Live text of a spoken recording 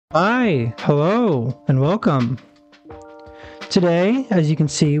Hi, hello, and welcome. Today, as you can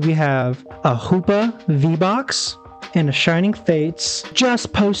see, we have a Hoopa V-Box and a Shining Fates.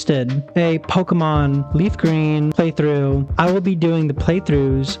 Just posted a Pokemon Leaf Green playthrough. I will be doing the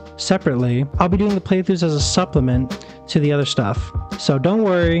playthroughs separately. I'll be doing the playthroughs as a supplement to the other stuff. So don't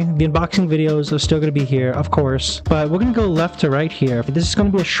worry, the unboxing videos are still going to be here, of course, but we're going to go left to right here. This is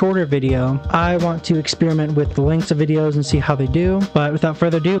going to be a shorter video. I want to experiment with the lengths of videos and see how they do, but without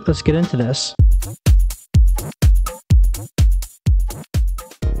further ado, let's get into this.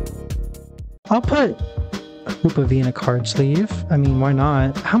 I'll put Hoopa V in a card sleeve. I mean, why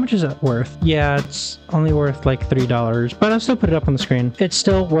not? How much is it worth? Yeah, it's only worth like $3, but I'll still put it up on the screen. It's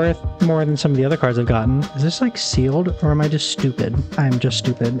still worth more than some of the other cards I've gotten. Is this like sealed, or am I just stupid? I'm just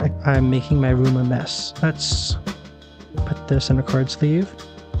stupid. I'm making my room a mess. Let's put this in a card sleeve.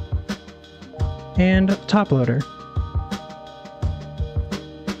 And top loader.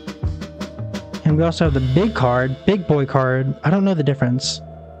 And we also have the big card, big boy card. I don't know the difference.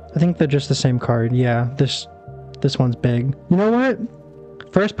 I think they're just the same card. Yeah, this one's big. You know what?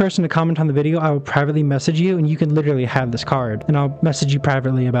 First person to comment on the video, I will privately message you and you can literally have this card. And I'll message you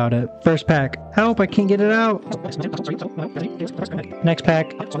privately about it. First pack. Help, I can't get it out. Next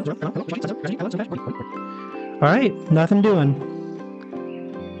pack. Alright, nothing doing.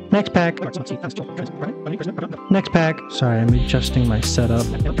 Next pack. Next pack. Sorry, I'm adjusting my setup.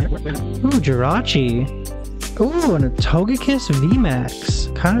 Ooh, Jirachi. Ooh, and a Togekiss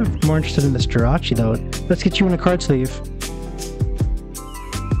VMAX. Kind of more interested in this Jirachi though. Let's get you in a card sleeve.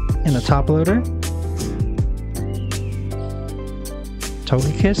 And a top loader.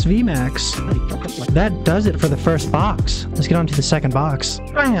 Togekiss VMAX. That does it for the first box. Let's get on to the second box.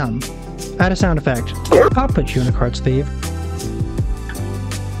 Bam! Add a sound effect. I'll put you in a card sleeve.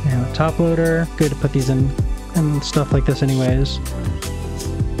 And a top loader. Good to put these in and stuff like this anyways.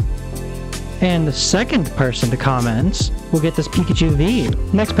 And the second person to comment will get this Pikachu V.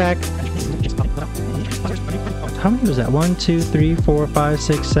 Next pack. How many was that? 1, 2, 3, 4, 5,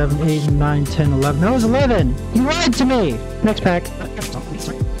 6, 7, 8, 9, 10, 11. That was 11! You lied to me! Next pack.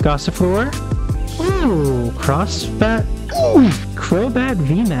 Gossifleur. Ooh, Crossbat. Ooh, Crobat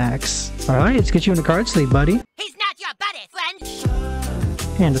VMAX. Alright, let's get you in a card sleeve, buddy. He's not your buddy, friend!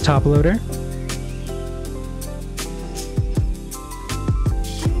 And a top loader.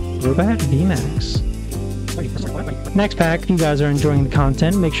 Crobat VMAX. Next pack. If you guys are enjoying the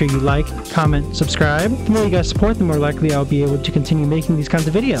content, make sure you like, comment, subscribe. The more you guys support, the more likely I'll be able to continue making these kinds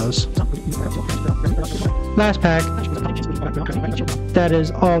of videos. Last pack. That is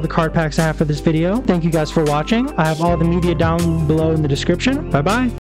all the card packs I have for this video. Thank you guys for watching. I have all the media down below in the description. Bye bye.